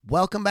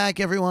Welcome back,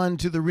 everyone,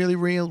 to the Really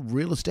Real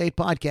Real Estate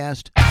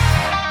Podcast.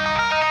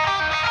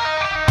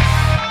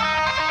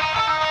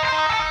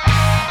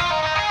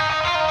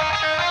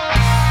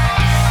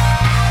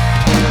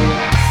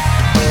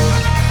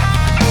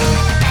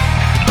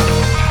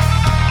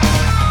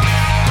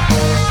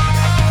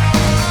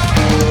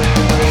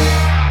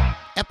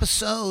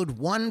 Episode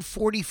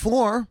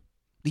 144,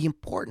 the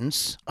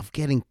importance of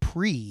getting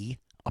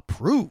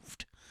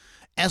pre-approved.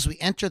 As we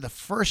enter the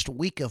first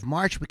week of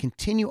March, we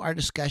continue our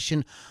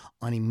discussion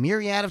on a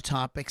myriad of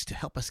topics to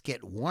help us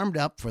get warmed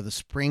up for the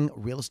spring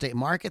real estate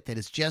market that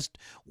is just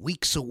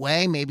weeks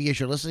away. Maybe as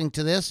you're listening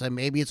to this, and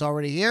maybe it's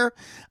already here.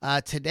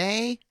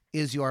 Today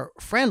is your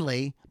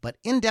friendly but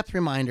in-depth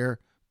reminder,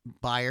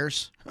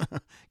 buyers,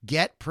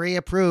 get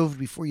pre-approved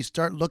before you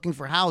start looking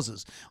for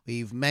houses.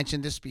 We've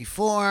mentioned this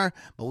before,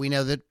 but we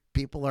know that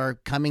people are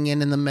coming in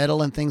the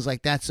middle and things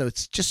like that. So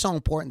it's just so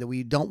important that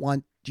we don't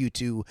want you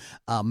to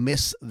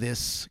miss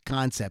this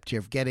concept here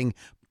of getting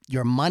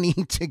your money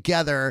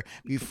together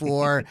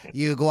before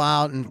you go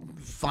out and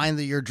find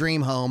your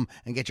dream home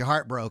and get your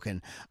heart broken.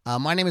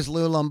 My name is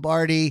Lou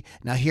Lombardi.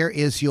 Now here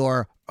is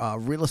your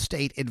real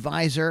estate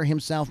advisor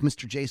himself,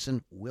 Mr.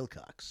 Jason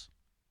Wilcox.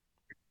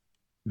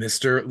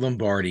 Mr.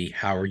 Lombardi,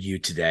 how are you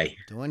today?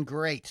 Doing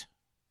great.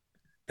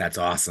 That's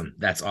awesome.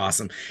 That's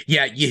awesome.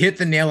 Yeah, you hit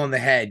the nail on the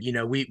head. You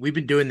know, we've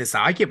been doing this.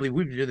 I can't believe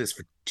we've been doing this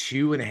for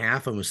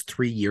 2.5, almost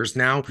 3 years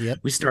now. Yep.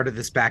 We started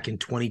this back in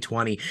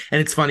 2020.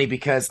 And it's funny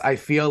because I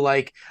feel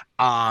like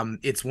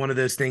it's one of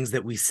those things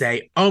that we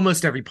say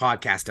almost every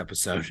podcast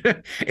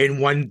episode in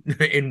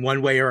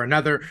one way or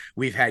another.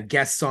 We've had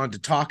guests on to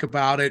talk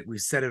about it. We've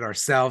said it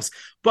ourselves.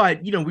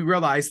 But, you know, we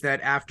realized that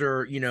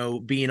after, you know,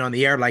 being on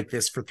the air like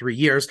this for 3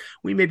 years,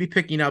 we may be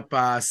picking up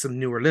some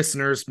newer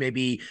listeners,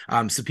 maybe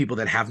some people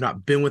that have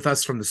not been with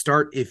us from the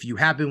start. If you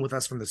have been with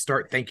us from the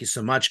start, thank you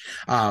so much.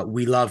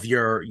 We love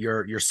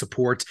your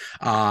support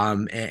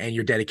and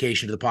your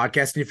dedication to the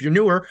podcast. And if you're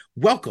newer,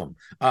 welcome.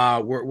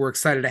 We're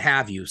excited to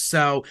have you.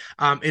 So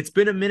it's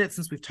been a minute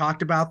since we've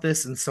talked about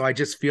this. And so I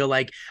just feel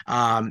like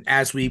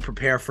as we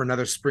prepare for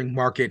another spring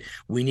market,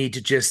 we need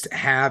to just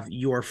have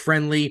your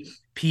friendly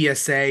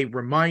PSA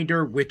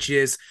reminder, which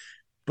is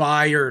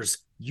buyers,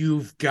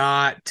 you've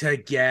got to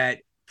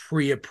get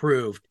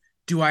pre-approved.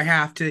 Do I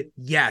have to?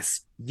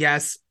 Yes.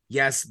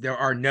 There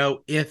are no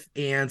ifs,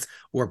 ands,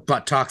 or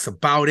but talks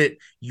about it.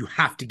 You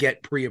have to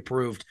get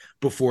pre-approved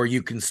before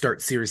you can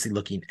start seriously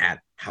looking at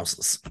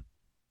houses.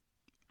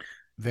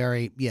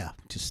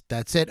 Just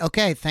that's it.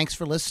 Okay, thanks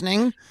for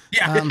listening.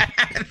 Yeah,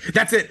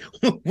 that's it.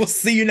 We'll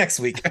see you next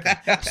week.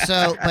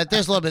 But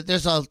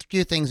there's a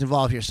few things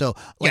involved here. So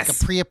like Yes.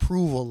 a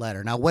pre-approval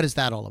letter. Now, what is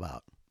that all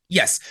about?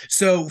 Yes.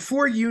 So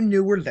for you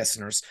newer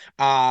listeners,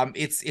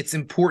 it's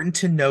important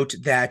to note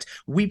that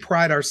we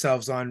pride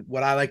ourselves on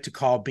what I like to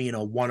call being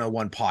a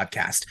 101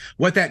 podcast.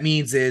 What that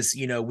means is,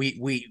 you know,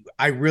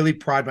 I really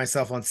pride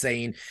myself on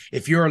saying,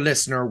 if you're a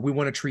listener, we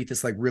want to treat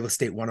this like real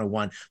estate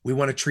 101. We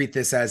want to treat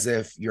this as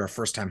if you're a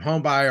first-time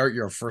home buyer,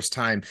 you're a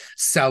first-time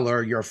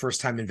seller, you're a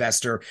first-time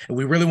investor. And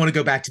we really want to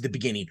go back to the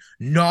beginning,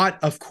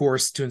 not, of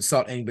course, to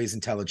insult anybody's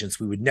intelligence.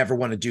 We would never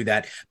want to do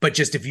that. But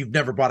just if you've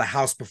never bought a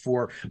house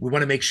before, we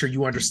want to make sure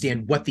you understand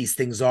what these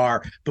things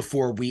are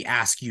before we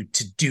ask you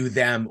to do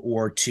them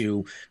or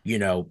to, you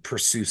know,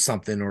 pursue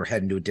something or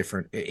head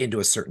into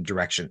a certain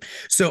direction.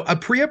 So a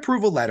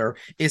pre-approval letter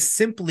is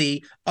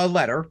simply a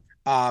letter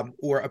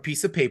or a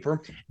piece of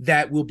paper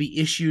that will be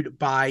issued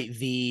by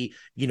the,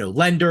 you know,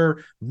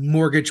 lender,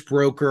 mortgage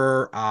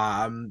broker,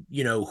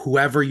 you know,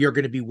 whoever you're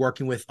going to be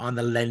working with on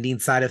the lending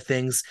side of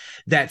things,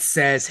 that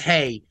says,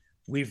 hey,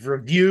 we've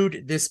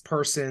reviewed this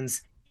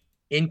person's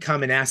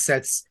income and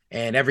assets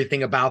and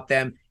everything about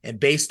them. And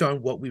based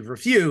on what we've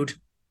reviewed,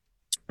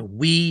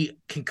 we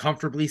can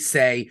comfortably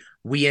say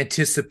we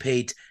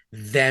anticipate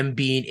them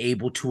being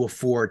able to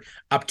afford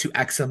up to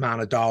X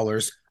amount of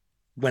dollars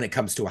when it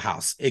comes to a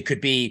house. It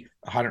could be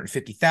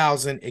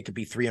 $150,000, it could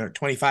be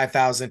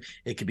 $325,000,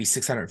 it could be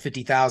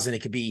 $650,000, it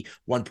could be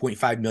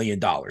 $1.5 million.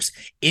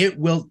 It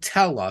will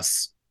tell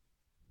us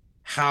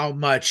how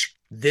much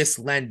this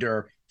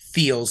lender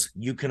feels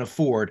you can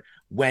afford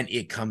when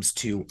it comes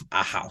to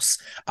a house.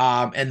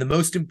 And the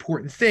most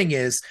important thing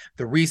is,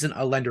 the reason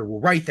a lender will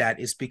write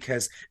that is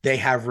because they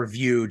have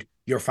reviewed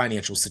your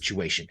financial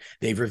situation.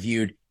 They've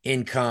reviewed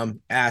income,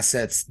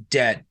 assets,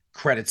 debt,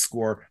 credit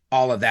score,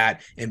 all of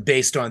that. And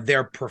based on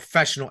their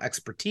professional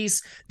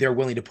expertise, they're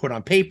willing to put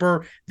on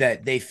paper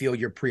that they feel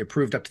you're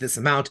pre-approved up to this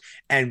amount.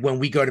 And when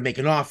we go to make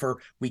an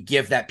offer, we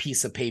give that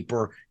piece of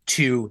paper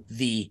to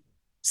the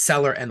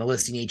seller and the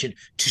listing agent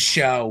to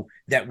show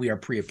that we are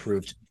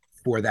pre-approved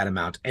for that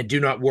amount. And do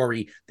not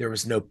worry, there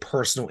was no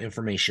personal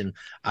information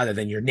other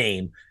than your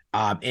name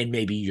and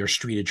maybe your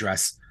street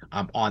address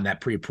on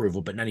that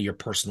pre-approval, but none of your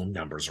personal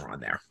numbers are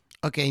on there.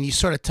 Okay, and you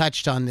sort of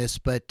touched on this,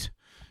 but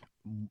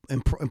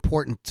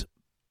important,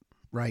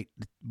 right?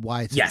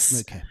 Why?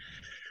 Yes. Okay.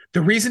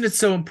 The reason it's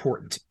so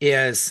important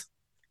is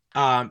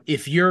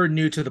if you're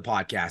new to the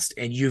podcast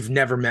and you've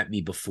never met me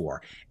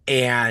before,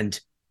 and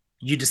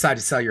you decide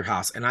to sell your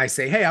house, and I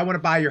say, hey, I want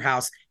to buy your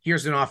house.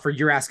 Here's an offer.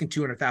 You're asking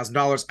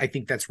 $200,000. I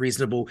think that's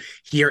reasonable.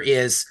 Here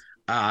is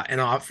an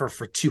offer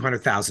for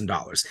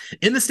 $200,000.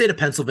 In the state of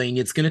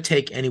Pennsylvania, it's going to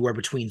take anywhere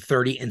between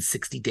 30 and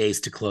 60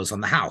 days to close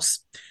on the house.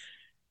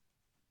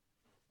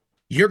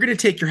 You're going to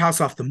take your house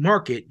off the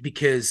market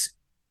because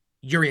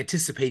you're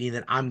anticipating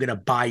that I'm going to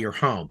buy your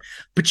home,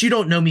 but you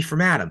don't know me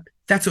from Adam.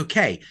 That's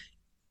okay.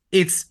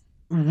 It's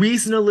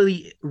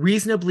reasonably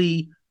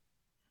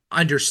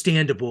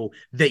understandable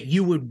that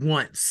you would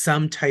want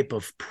some type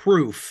of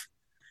proof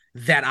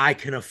that I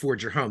can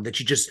afford your home, that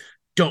you just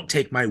don't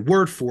take my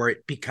word for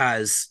it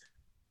because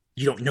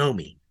you don't know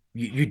me.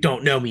 You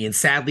don't know me. And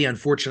sadly,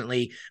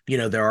 unfortunately,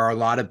 there are a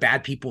lot of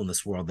bad people in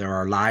this world. There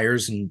are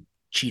liars and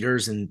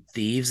cheaters and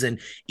thieves. And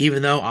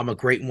even though I'm a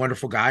great and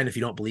wonderful guy, and if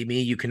you don't believe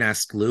me, you can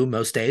ask Lou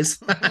most days.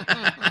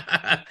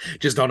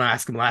 Just don't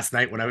ask him last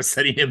night when I was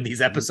sending him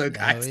these episode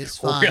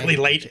guides. We're really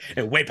late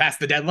and way past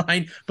the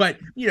deadline. But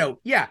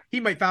yeah, he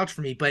might vouch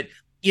for me. But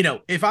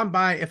if I'm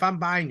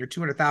buying your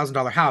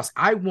 $200,000 house,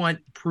 I want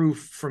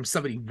proof from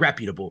somebody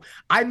reputable.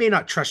 I may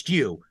not trust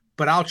you,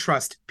 but I'll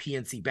trust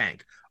PNC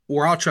Bank,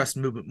 or I'll trust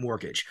Movement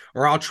Mortgage,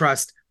 or I'll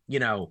trust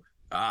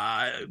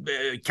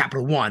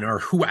Capital One, or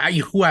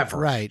whoever.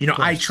 Right.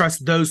 I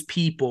trust those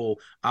people.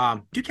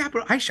 Do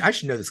Capital? I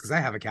should know this because I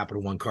have a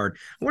Capital One card.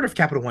 I wonder if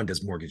Capital One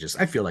does mortgages.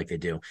 I feel like they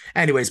do.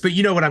 Anyways, but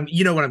you know what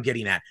I'm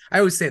getting at. I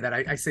always say that.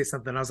 I say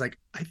something. I was like,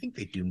 I think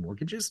they do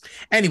mortgages.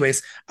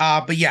 Anyways,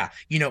 but yeah,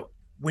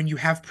 when you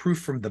have proof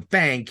from the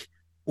bank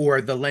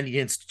or the lending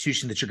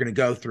institution that you're going to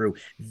go through,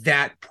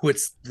 that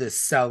puts the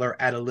seller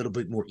at a little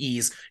bit more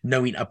ease,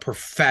 knowing a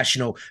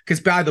professional. Because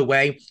by the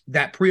way,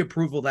 that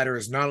pre-approval letter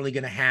is not only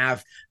going to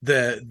have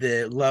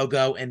the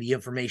logo and the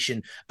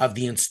information of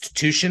the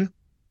institution,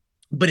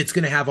 but it's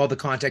going to have all the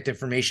contact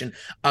information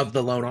of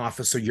the loan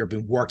officer you've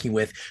been working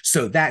with.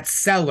 So that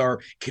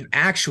seller can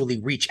actually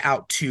reach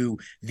out to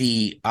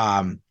the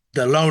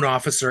loan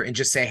officer and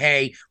just say,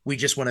 hey, we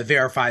just want to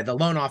verify. The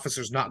loan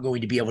officer is not going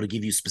to be able to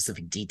give you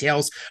specific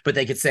details, but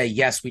they could say,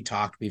 yes, we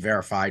talked, we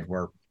verified,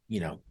 we're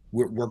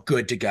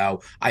good to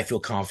go. I feel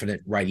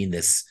confident writing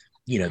this,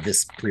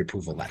 this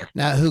pre-approval letter.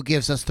 Now, who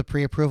gives us the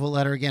pre-approval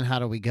letter again? How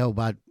do we go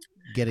about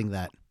getting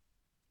that?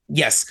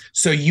 Yes.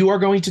 So you are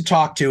going to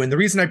talk to, and the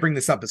reason I bring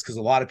this up is because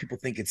a lot of people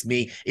think it's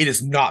me. It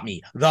is not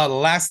me. The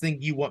last thing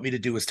you want me to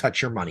do is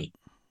touch your money.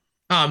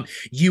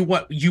 You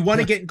want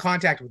to get in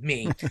contact with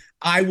me,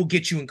 I will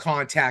get you in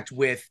contact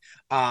with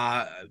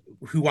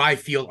who I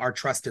feel are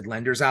trusted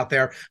lenders out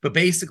there. But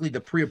basically, the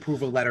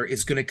pre-approval letter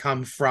is going to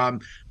come from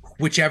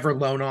whichever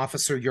loan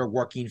officer you're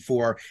working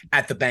for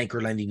at the bank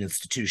or lending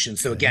institution.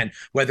 So again,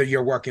 whether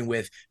you're working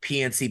with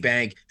PNC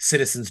Bank,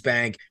 Citizens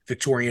Bank,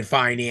 Victorian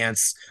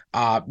Finance,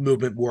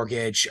 Movement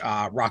Mortgage,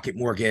 Rocket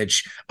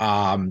Mortgage,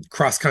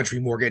 Cross Country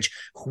Mortgage,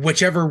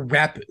 whichever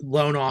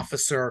loan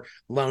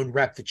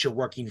rep that you're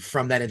working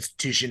from that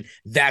institution,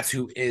 that's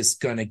who is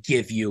going to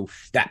give you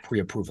that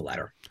pre-approval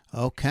letter.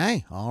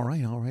 Okay. All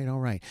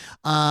right.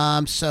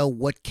 So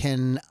what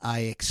can I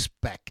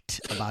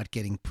expect about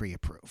getting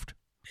pre-approved?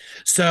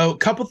 So a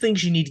couple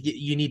things you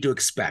need to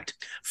expect.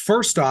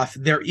 First off,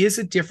 there is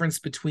a difference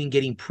between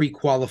getting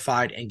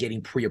pre-qualified and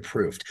getting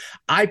pre-approved.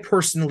 I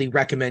personally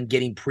recommend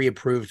getting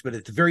pre-approved, but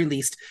at the very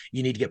least,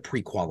 you need to get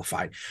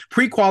pre-qualified.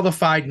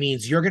 Pre-qualified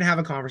means you're going to have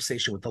a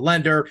conversation with the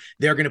lender.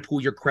 They're going to pull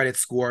your credit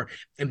score.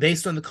 And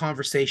based on the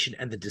conversation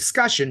and the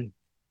discussion,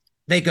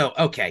 they go,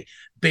 okay,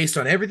 based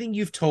on everything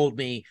you've told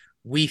me,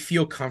 we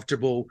feel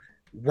comfortable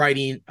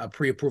writing a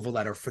pre-approval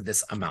letter for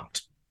this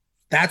amount.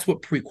 That's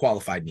what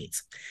pre-qualified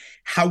means.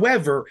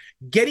 However,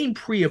 getting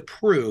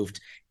pre-approved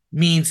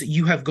means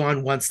you have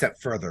gone one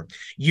step further.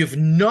 You've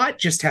not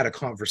just had a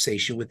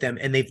conversation with them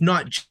and they've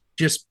not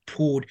just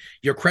pulled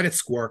your credit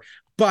score,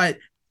 but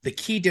the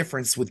key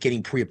difference with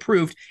getting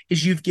pre-approved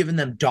is you've given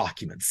them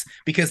documents.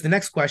 Because the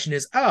next question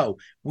is, oh,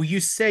 well, you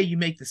say you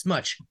make this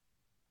much.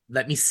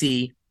 Let me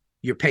see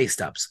your pay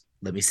stubs.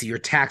 Let me see your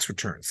tax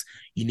returns.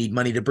 You need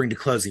money to bring to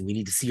closing. We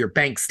need to see your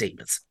bank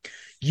statements.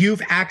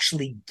 You've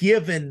actually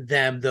given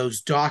them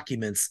those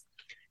documents.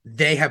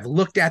 They have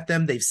looked at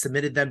them. They've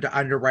submitted them to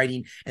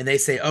underwriting, and they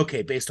say,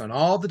 okay, based on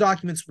all the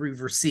documents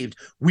we've received,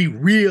 we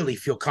really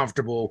feel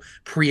comfortable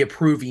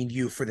pre-approving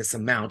you for this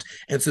amount.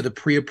 And so the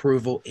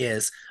pre-approval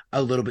is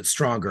a little bit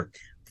stronger.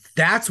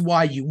 That's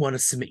why you want to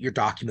submit your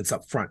documents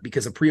up front,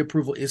 because a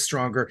pre-approval is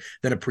stronger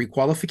than a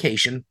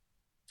pre-qualification.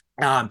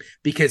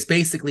 Because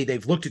basically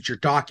they've looked at your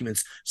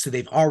documents, so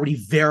they've already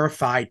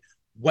verified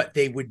what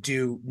they would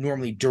do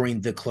normally during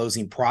the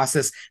closing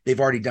process. They've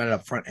already done it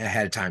up front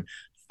ahead of time.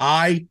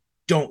 I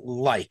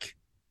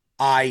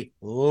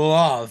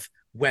love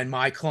when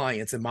my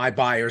clients and my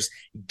buyers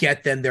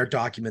get them their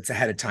documents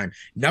ahead of time.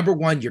 Number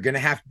one, you're going to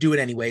have to do it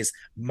anyways.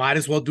 Might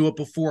as well do it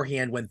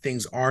beforehand when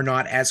things are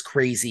not as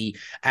crazy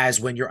as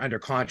when you're under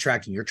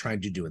contract and you're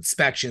trying to do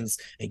inspections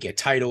and get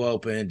title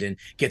opened and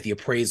get the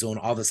appraisal and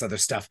all this other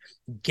stuff.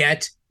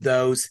 Get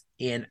those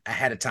in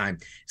ahead of time.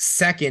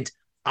 Second,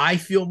 I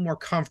feel more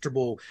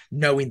comfortable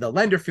knowing the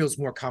lender feels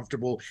more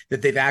comfortable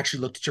that they've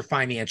actually looked at your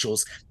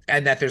financials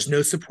and that there's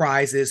no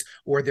surprises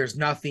or there's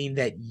nothing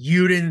that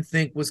you didn't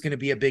think was going to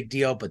be a big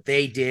deal, but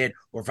they did,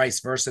 or vice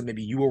versa.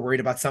 Maybe you were worried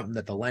about something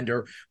that the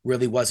lender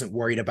really wasn't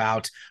worried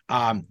about.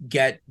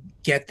 Get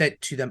that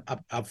to them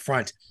up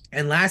front.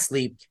 And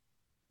lastly,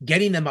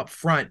 getting them up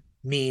front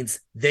means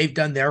they've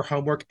done their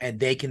homework and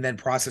they can then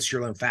process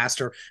your loan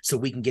faster so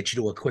we can get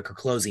you to a quicker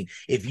closing.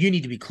 If you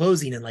need to be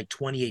closing in like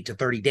 28 to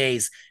 30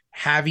 days,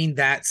 having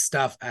that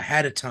stuff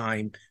ahead of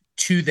time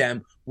to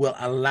them will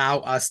allow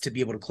us to be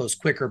able to close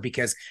quicker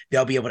because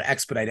they'll be able to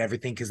expedite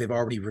everything because they've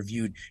already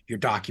reviewed your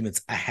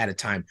documents ahead of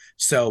time.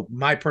 So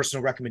my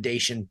personal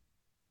recommendation,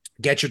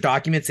 get your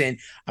documents in.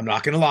 I'm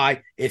not going to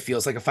lie. It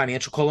feels like a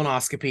financial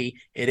colonoscopy.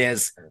 It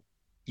is.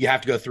 You have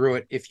to go through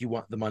it if you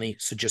want the money.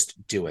 So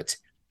just do it.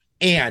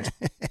 And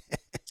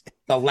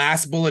the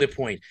last bulleted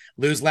point,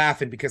 Lou's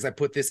laughing because I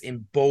put this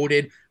in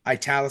bolded,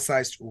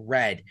 italicized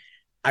red.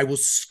 I will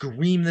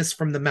scream this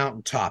from the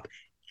mountaintop.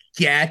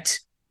 Get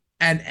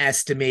an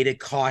estimated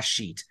cost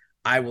sheet.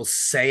 I will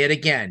say it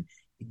again.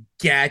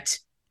 Get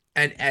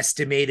an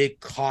estimated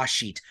cost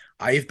sheet.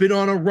 I have been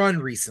on a run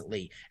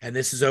recently, and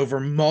this is over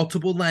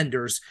multiple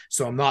lenders,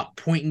 so I'm not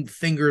pointing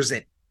fingers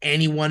at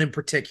anyone in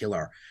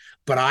particular.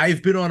 But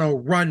I've been on a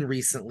run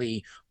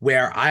recently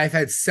where I've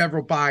had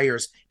several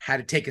buyers had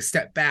to take a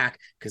step back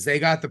because they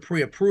got the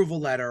pre-approval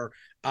letter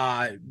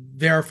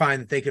verifying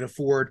that they could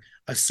afford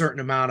a certain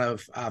amount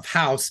of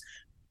house,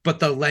 but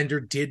the lender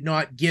did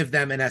not give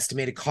them an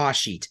estimated cost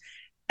sheet.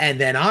 And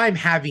then I'm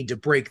having to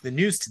break the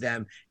news to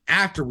them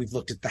after we've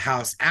looked at the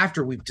house,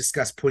 after we've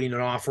discussed putting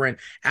an offer in,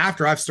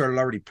 after I've started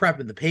already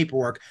prepping the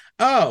paperwork.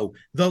 Oh,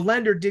 the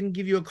lender didn't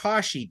give you a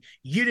cost sheet.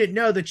 You didn't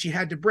know that you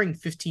had to bring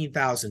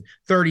 $15,000,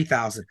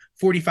 $30,000,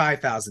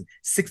 $45,000,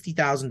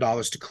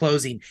 $60,000 to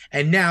closing.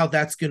 And now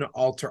that's going to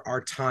alter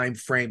our time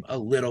frame a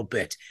little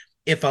bit.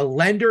 If a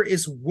lender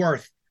is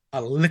worth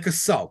a lick of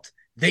salt,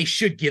 they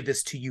should give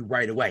this to you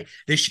right away.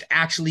 This should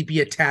actually be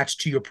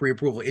attached to your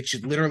pre-approval. It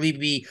should literally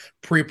be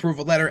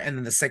pre-approval letter, and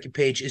then the second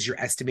page is your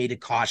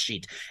estimated cost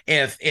sheet.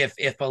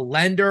 If a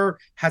lender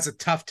has a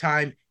tough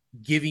time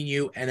giving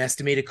you an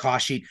estimated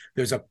cost sheet,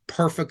 there's a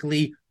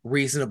perfectly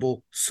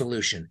reasonable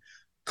solution.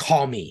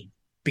 Call me,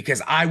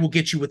 because I will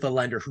get you with a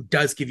lender who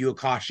does give you a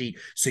cost sheet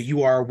so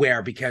you are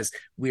aware, because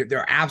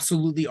there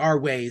absolutely are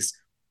ways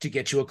to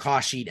get you a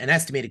cost sheet, an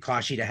estimated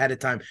cost sheet ahead of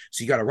time.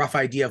 So you got a rough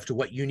idea of to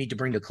what you need to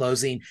bring to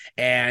closing.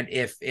 And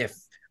if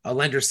a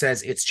lender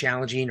says it's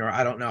challenging, or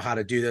I don't know how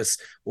to do this,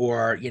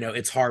 or,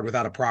 it's hard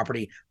without a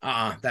property,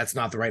 that's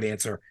not the right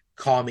answer.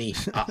 Call me.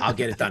 I'll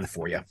get it done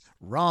for you.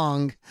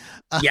 Wrong.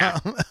 Yeah.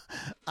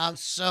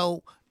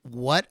 So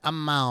what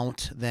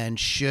amount then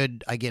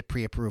should I get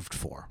pre-approved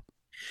for?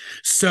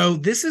 So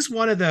this is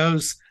one of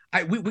those,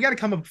 we got to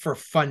come up for a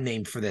fun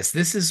name for this.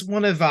 This is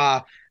one of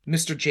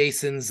Mr.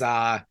 Jason's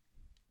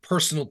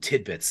personal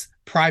tidbits,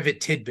 private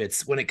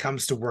tidbits when it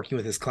comes to working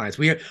with his clients.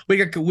 We got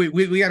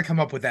to come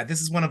up with that. This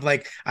is one of,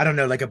 like, I don't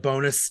know, like a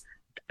bonus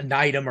an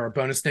item or a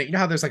bonus note. You know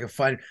how there's like a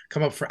fun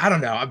come up for, I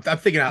don't know. I'm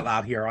thinking out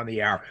loud here on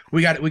the air.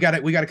 We got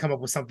to come up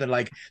with something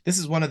like, this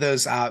is one of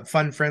those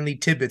fun, friendly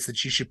tidbits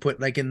that you should put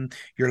like in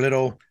your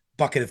little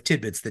bucket of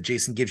tidbits that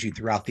Jason gives you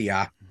throughout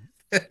the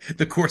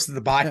the course of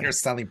the buying or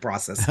selling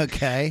process.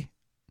 Okay.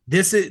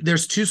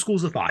 There's two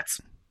schools of thoughts.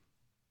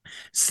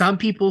 Some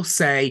people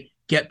say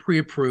get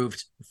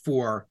pre-approved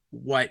for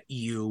what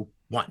you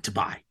want to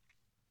buy.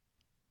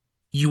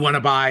 You want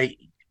to buy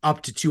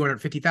up to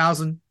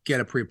 $250,000, get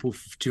a pre-approval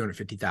for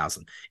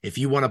 $250,000. If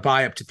you want to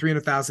buy up to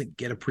 $300,000,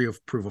 get a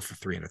pre-approval for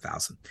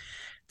 $300,000.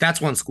 That's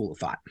one school of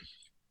thought.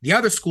 The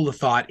other school of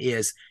thought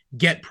is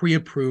get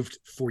pre-approved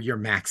for your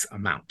max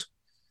amount.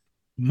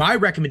 My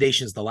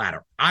recommendation is the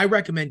latter. I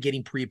recommend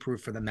getting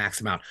pre-approved for the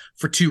max amount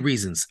for two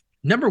reasons.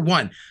 Number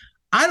one,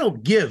 I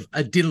don't give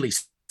a diddly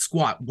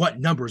squat what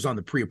numbers on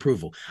the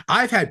pre-approval.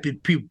 I've had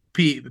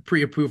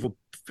pre-approval.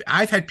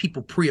 I've had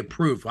people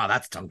pre-approved. Wow,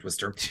 that's a tongue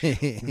twister.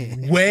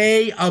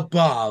 way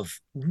above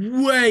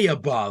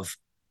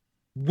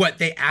what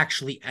they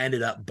actually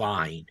ended up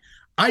buying.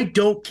 I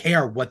don't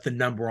care what the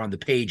number on the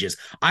page is.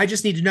 I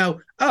just need to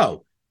know,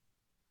 oh,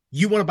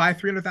 you want to buy a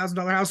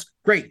 $300,000 house?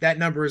 Great. That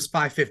number is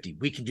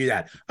 $550. We can do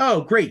that. Oh,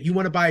 great. You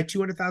want to buy a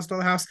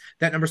 $200,000 house?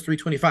 That number is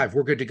 $325.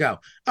 We're good to go.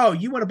 Oh,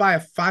 you want to buy a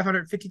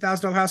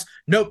 $550,000 house?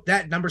 Nope.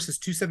 That number says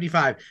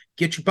 $275.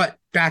 Get your butt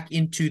back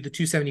into the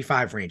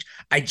 $275 range.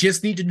 I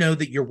just need to know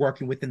that you're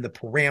working within the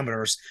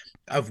parameters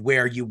of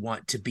where you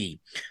want to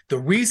be. The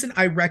reason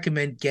I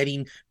recommend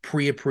getting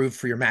pre-approved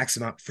for your max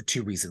amount for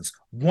two reasons.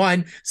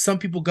 One, some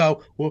people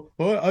go, well,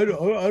 I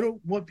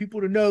don't want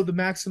people to know the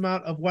max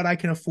amount of what I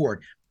can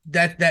afford.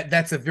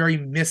 That's a very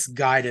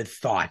misguided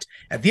thought.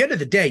 At the end of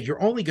the day,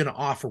 you're only going to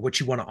offer what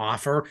you want to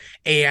offer.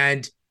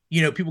 And,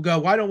 people go,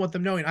 well, I don't want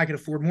them knowing I can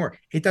afford more.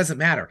 It doesn't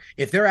matter.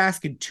 If they're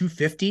asking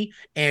 $250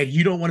 and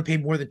you don't want to pay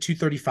more than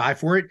 $235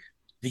 for it,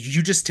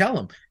 You just tell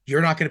them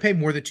you're not going to pay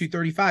more than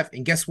 235.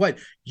 And guess what?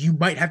 You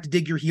might have to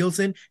dig your heels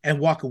in and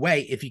walk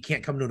away if you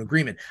can't come to an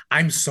agreement.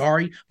 I'm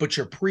sorry, but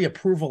your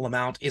pre-approval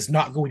amount is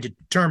not going to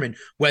determine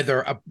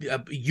whether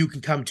you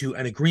can come to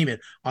an agreement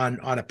on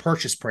a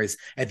purchase price.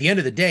 At the end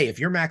of the day, if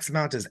your max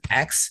amount is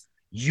X,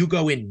 you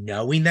go in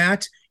knowing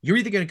that you're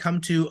either going to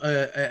come to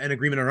an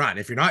agreement or not.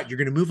 If you're not, you're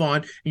going to move on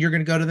and you're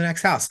going to go to the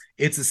next house.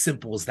 It's as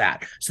simple as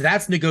that. So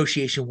that's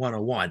negotiation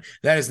 101.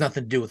 That has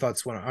nothing to do with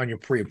what's on your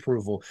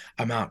pre-approval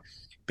amount.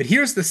 But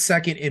here's the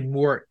second and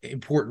more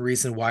important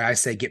reason why I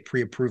say get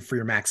pre-approved for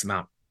your max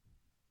amount.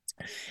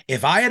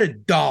 If I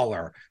had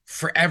 $1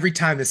 for every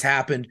time this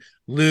happened,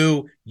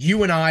 Lou,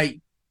 you and I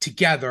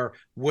together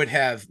would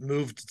have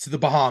moved to the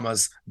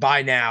Bahamas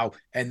by now,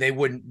 and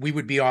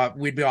we'd be off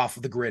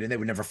of the grid, and they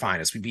would never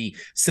find us. We'd be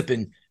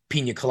sipping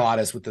pina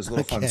coladas with those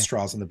little fun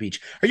straws on the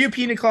beach. Are you a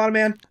pina colada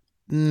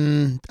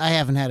man? I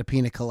haven't had a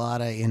pina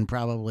colada in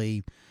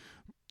probably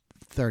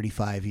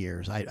 35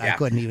 years. I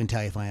couldn't even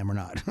tell you if I am or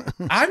not.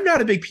 I'm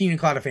not a big pina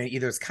colada fan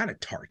either. It's kind of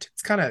tart.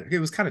 It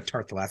was kind of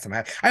tart the last time I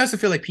had. I also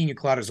feel like pina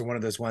coladas are one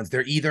of those ones.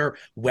 They're either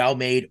well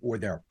made or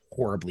they're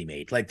horribly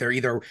made. Like they're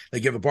either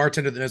like you have a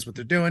bartender that knows what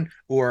they're doing,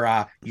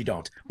 or you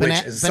don't. Which,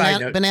 as a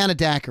side note, banana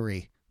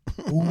daiquiri.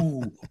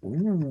 Ooh,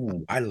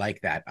 I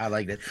like that.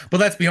 But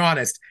let's be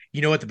honest.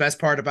 You know what the best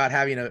part about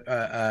having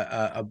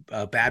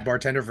a bad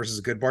bartender versus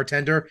a good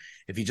bartender?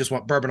 If you just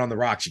want bourbon on the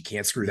rocks, you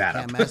can't screw that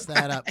up.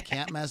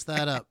 Can't mess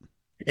that up.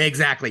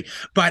 Exactly.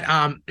 But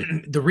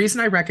the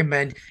reason I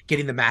recommend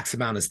getting the max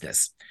amount is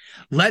this.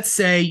 Let's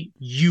say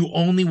you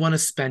only want to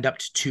spend up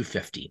to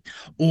 $250,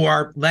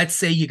 or let's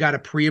say you got a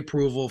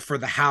pre-approval for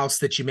the house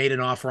that you made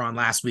an offer on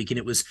last week and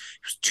it was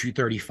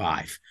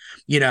 $235,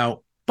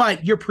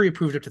 but you're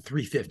pre-approved up to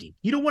 $350.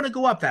 You don't want to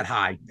go up that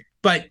high,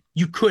 but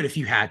you could if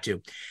you had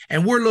to.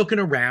 And we're looking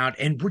around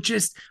and we're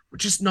just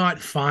not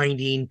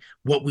finding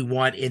what we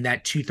want in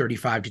that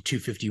 $235 to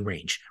 $250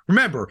 range.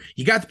 Remember,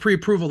 you got the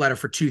pre-approval letter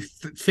for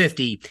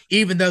 $250,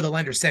 even though the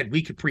lender said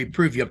we could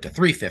pre-approve you up to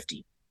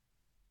 $350.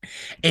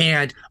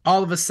 And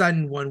all of a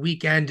sudden, one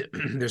weekend,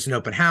 there's an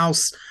open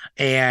house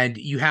and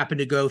you happen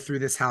to go through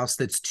this house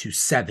that's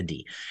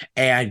 $270.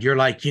 And you're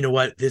like, you know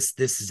what? This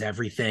is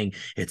everything.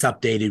 It's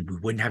updated. We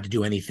wouldn't have to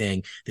do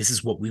anything. This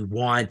is what we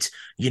want.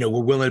 We're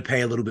willing to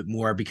pay a little bit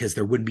more because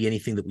there wouldn't be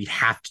anything that we'd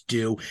have to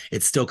do.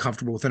 It's still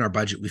comfortable within our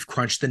budget. We've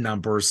crunched the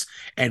numbers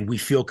and we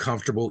feel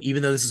comfortable,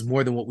 even though this is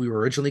more than what we were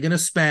originally going to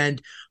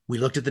spend. We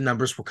looked at the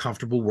numbers. We're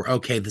comfortable. We're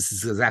okay. This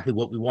is exactly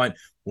what we want.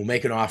 We'll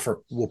make an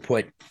offer. We'll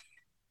put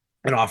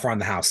an offer on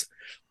the house.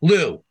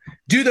 Lou,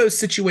 do those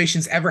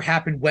situations ever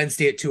happen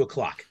Wednesday at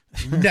 2:00?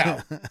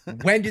 No.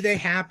 When do they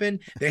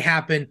happen? They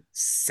happen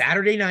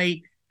Saturday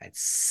night at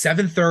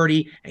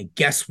 7:30. And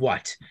guess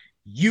what?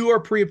 You are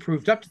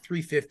pre-approved up to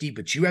 $350,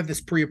 but you have this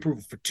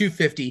pre-approval for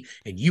 $250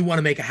 and you want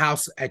to make a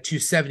house at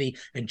 $270.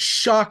 And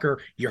shocker,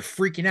 you're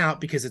freaking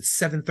out because it's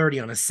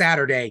 7:30 on a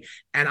Saturday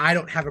and I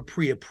don't have a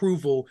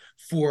pre-approval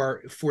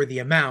for the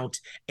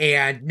amount.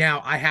 And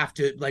now I have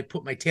to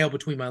put my tail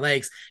between my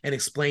legs and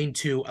explain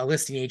to a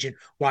listing agent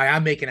why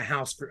I'm making an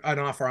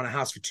offer on a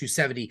house for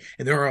 $270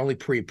 and they're only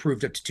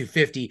pre-approved up to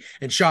 $250.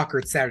 And shocker,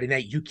 it's Saturday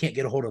night. You can't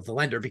get a hold of the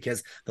lender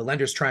because the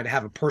lender's trying to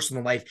have a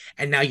personal life.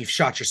 And now you've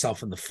shot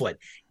yourself in the foot.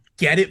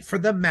 Get it for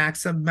the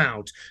max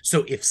amount.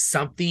 So if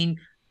something,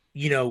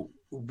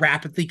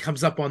 rapidly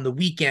comes up on the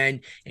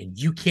weekend and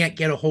you can't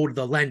get a hold of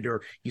the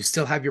lender, you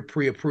still have your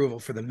pre-approval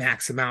for the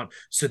max amount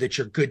so that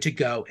you're good to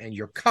go and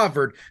you're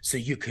covered so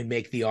you can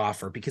make the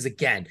offer. Because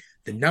again,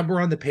 the number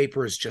on the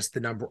paper is just the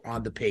number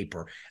on the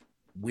paper.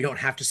 We don't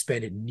have to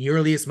spend it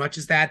nearly as much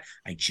as that.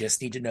 I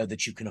just need to know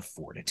that you can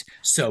afford it.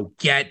 So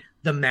get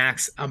the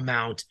max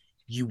amount.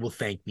 You will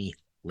thank me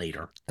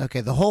later. Okay.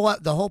 The whole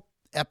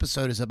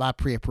episode is about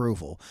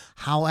pre-approval.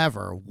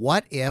 However,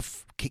 what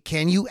if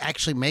can you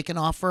actually make an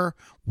offer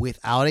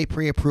without a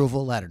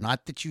pre-approval letter?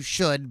 Not that you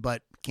should,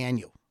 but can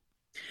you?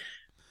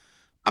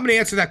 I'm going to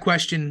answer that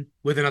question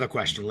with another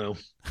question, Lou.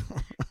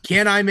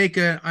 Can I make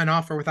an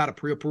offer without a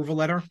pre-approval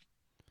letter?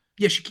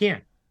 Yes, you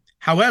can.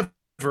 However,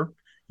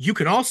 you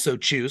can also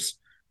choose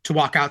to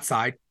walk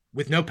outside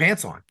with no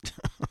pants on.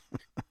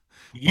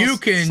 You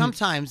can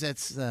sometimes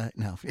it's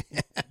no.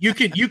 you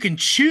can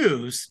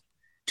choose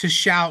to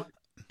shout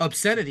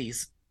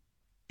obscenities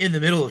in the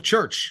middle of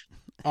church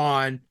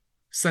on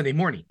Sunday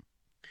morning.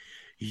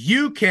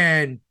 You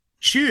can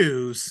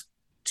choose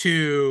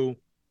to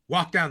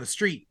walk down the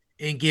street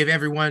and give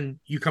everyone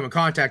you come in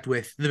contact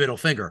with the middle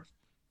finger.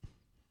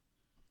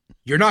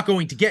 You're not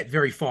going to get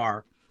very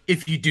far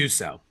if you do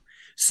so.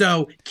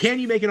 So can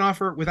you make an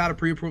offer without a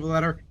pre-approval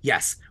letter?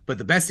 Yes. But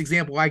the best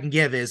example I can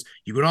give is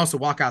you can also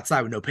walk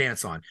outside with no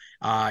pants on.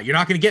 You're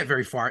not going to get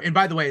very far. And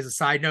by the way, as a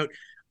side note,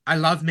 I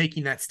love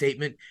making that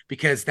statement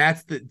because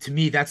to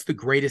me, that's the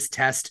greatest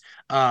test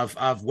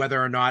of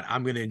whether or not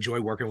I'm going to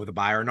enjoy working with a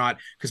buyer or not.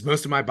 Because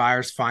most of my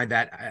buyers find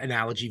that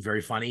analogy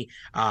very funny.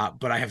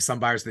 But I have some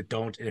buyers that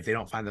don't. And if they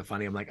don't find that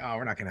funny, I'm like, oh,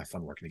 we're not going to have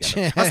fun working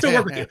together. I'll still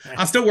work with you.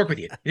 I'll still work with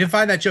you. You didn't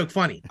find that joke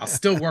funny. I'll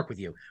still work with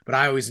you. But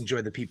I always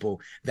enjoy the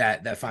people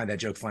that find that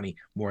joke funny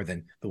more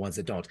than the ones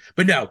that don't.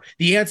 But no,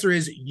 the answer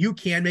is you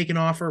can make an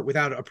offer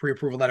without a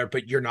pre-approval letter,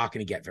 but you're not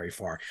going to get very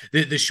far.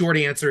 The short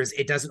answer is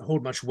it doesn't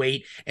hold much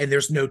weight, and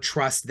there's no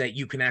trust that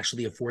you can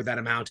actually afford that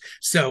amount.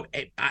 So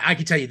I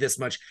can tell you this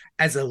much: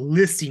 as a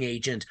listing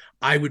agent,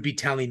 I would be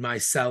telling my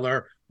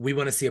seller, we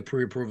want to see a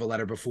pre-approval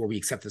letter before we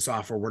accept this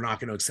offer. We're not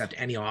going to accept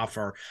any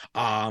offer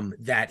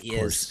that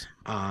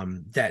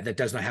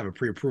does not have a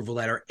pre-approval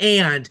letter.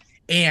 And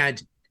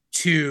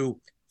to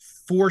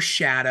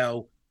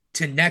foreshadow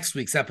to next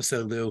week's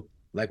episode, Lou,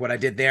 like what I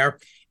did there,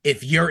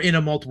 if you're in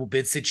a multiple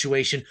bid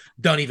situation,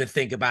 don't even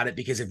think about it,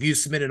 because if you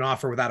submit an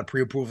offer without a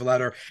pre-approval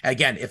letter,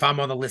 again, if I'm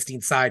on the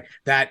listing side,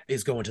 that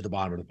is going to the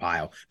bottom of the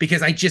pile,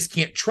 because I just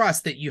can't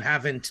trust that you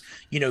haven't,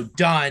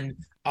 done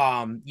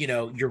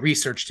your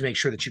research to make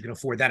sure that you can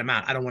afford that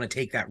amount. I don't want to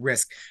take that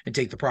risk and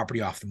take the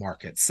property off the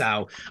market.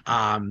 So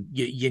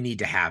you need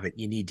to have it.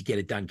 You need to get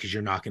it done, because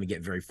you're not going to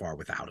get very far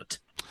without it.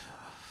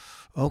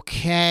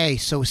 Okay,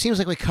 so it seems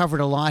like we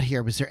covered a lot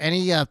here. Was there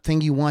any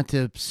thing you want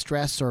to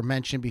stress or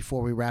mention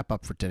before we wrap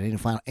up for today?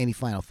 Any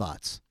final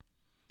thoughts?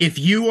 If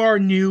you are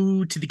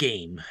new to the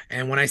game,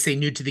 and when I say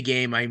new to the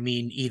game, I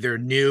mean either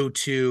new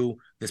to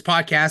this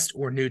podcast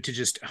or new to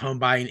just home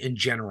buying in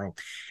general,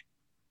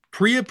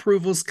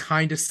 pre-approvals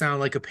kind of sound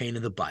like a pain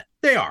in the butt.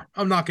 They are.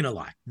 I'm not going to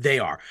lie. They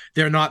are.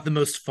 They're not the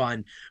most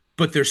fun,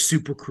 but they're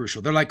super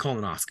crucial. They're like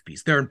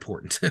colonoscopies. They're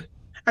important.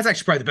 That's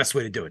actually probably the best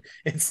way to do it.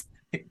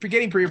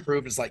 Getting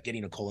pre-approved is like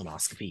getting a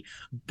colonoscopy,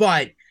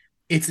 but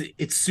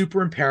it's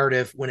super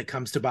imperative when it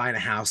comes to buying a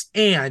house.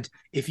 And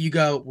if you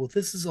go, well,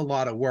 this is a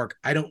lot of work,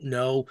 I don't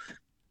know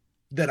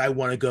that I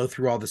want to go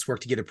through all this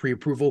work to get a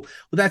pre-approval. Well,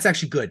 that's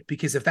actually good,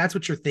 because if that's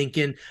what you're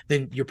thinking,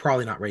 then you're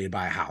probably not ready to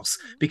buy a house,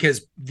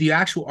 because the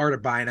actual art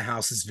of buying a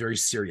house is very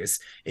serious.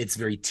 It's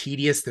very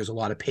tedious. There's a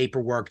lot of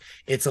paperwork.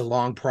 It's a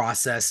long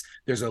process.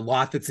 There's a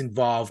lot that's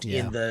involved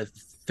in the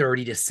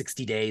 30 to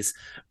 60 days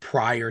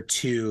prior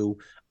to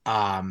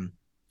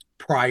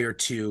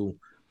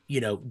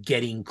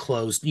getting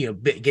closed,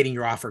 getting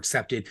your offer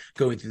accepted,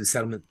 going through the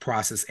settlement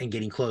process and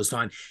getting closed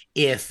on.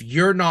 If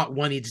you're not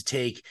wanting to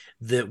take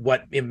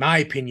what in my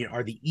opinion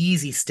are the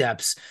easy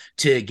steps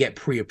to get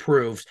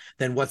pre-approved,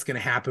 then what's going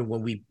to happen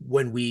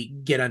when we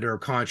get under a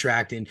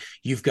contract and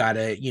you've got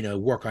to,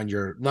 work on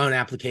your loan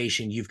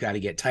application, you've got to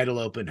get title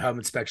open, home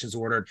inspections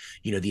ordered,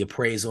 the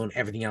appraisal and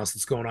everything else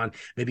that's going on.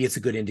 Maybe it's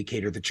a good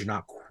indicator that you're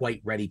not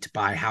quite ready to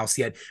buy a house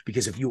yet,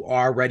 because if you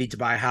are ready to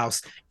buy a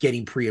house,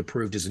 getting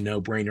pre-approved is a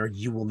no-brainer.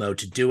 You will know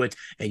to do it,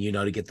 and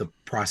to get the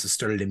process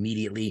started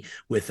immediately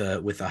with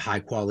a high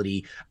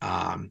quality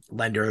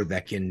lender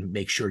that can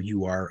make sure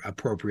you are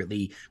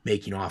appropriately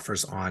making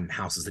offers on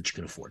houses that you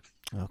can afford.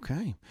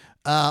 Okay.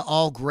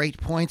 All great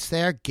points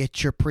there.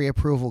 Get your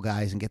pre-approval,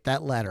 guys, and get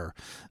that letter.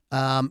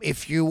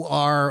 If you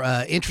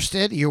are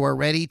interested, you're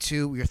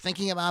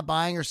thinking about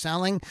buying or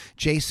selling,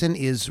 Jason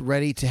is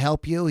ready to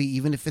help you.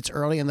 Even if it's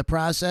early in the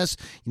process,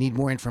 you need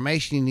more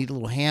information, you need a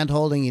little hand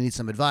holding, you need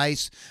some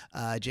advice.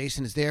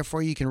 Jason is there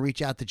for you. You can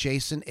reach out to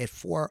Jason at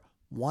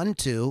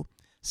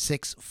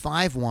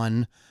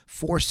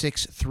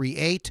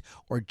 412-651-4638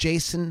 or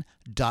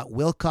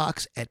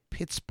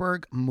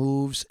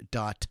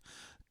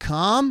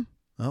jason.wilcox@pittsburghmoves.com.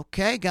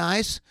 Okay,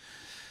 guys.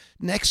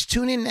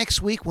 Tune in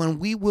next week when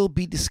we will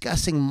be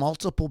discussing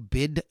multiple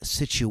bid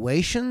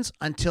situations.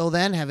 Until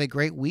then, have a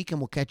great week,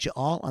 and we'll catch you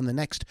all on the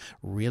next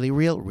Really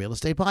Real Real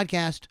Estate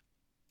Podcast.